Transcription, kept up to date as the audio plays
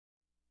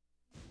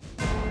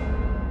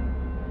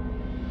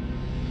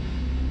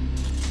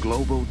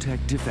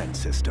Globotech defense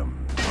system.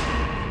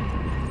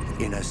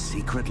 In a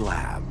secret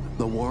lab,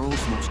 the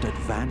world's most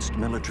advanced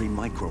military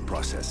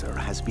microprocessor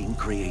has been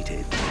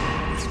created.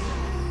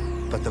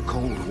 But the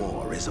Cold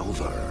War is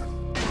over.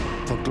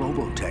 For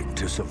Globotech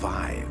to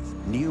survive,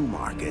 new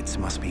markets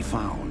must be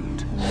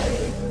found.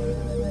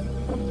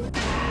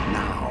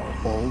 Now,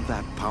 all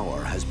that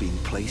power has been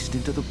placed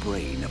into the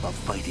brain of a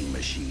fighting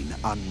machine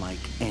unlike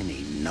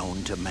any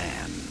known to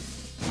man.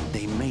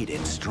 They made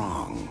it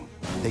strong.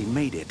 They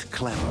made it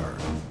clever.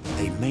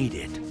 They made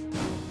it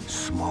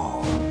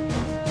small.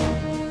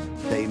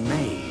 They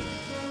made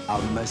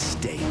a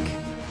mistake.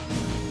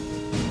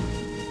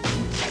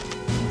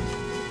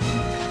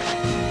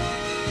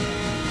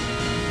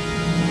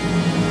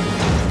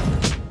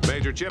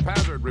 Major Chip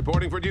Hazard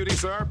reporting for duty,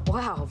 sir.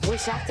 Wow,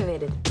 voice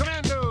activated.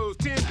 Commandos,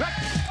 team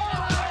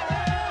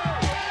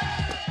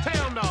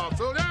Town dog,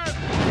 soldiers!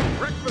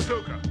 Rick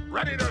Bazooka,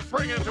 ready to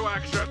spring into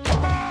action.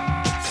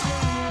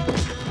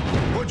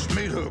 Butch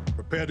meat hook,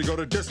 prepared to go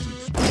to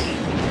distance.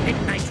 Nick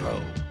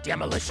Nitro,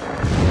 demolition.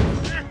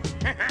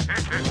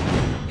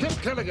 Kip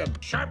Killigan,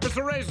 sharp as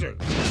a razor.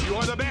 You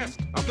are the best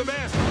of the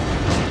best.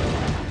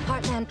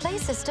 Hartman Play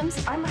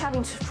Systems. I'm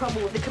having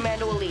trouble with the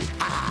Commando Elite.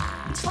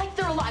 It's like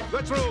they're alive.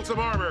 Let's roll some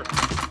armor.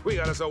 We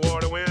got us a war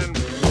to win.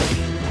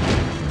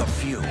 The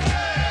few.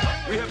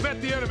 We have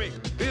met the enemy.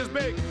 He is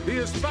big. He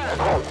is fat.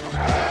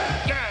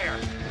 Yeah.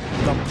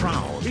 The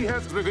proud. He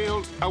has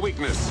revealed a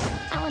weakness.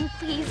 Alan,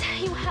 please,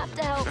 you have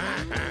to help.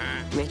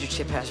 Major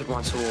Chip Hazard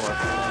wants a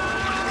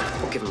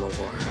war. We'll give him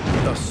a war.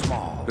 The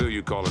small. Who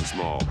you calling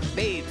small?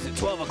 Babes at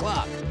 12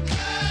 o'clock.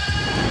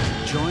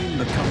 Join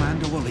the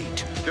Commando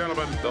Elite.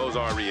 Gentlemen, those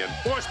are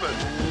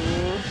reinforcements.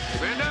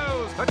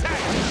 Commandos,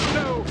 attack!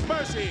 No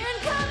mercy!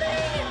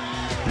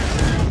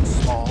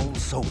 Small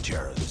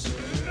soldiers.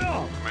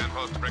 Command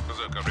post Rick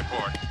Bazooka,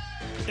 report.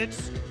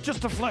 It's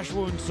just a flesh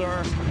wound,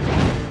 sir.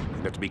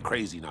 You have to be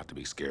crazy not to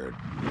be scared.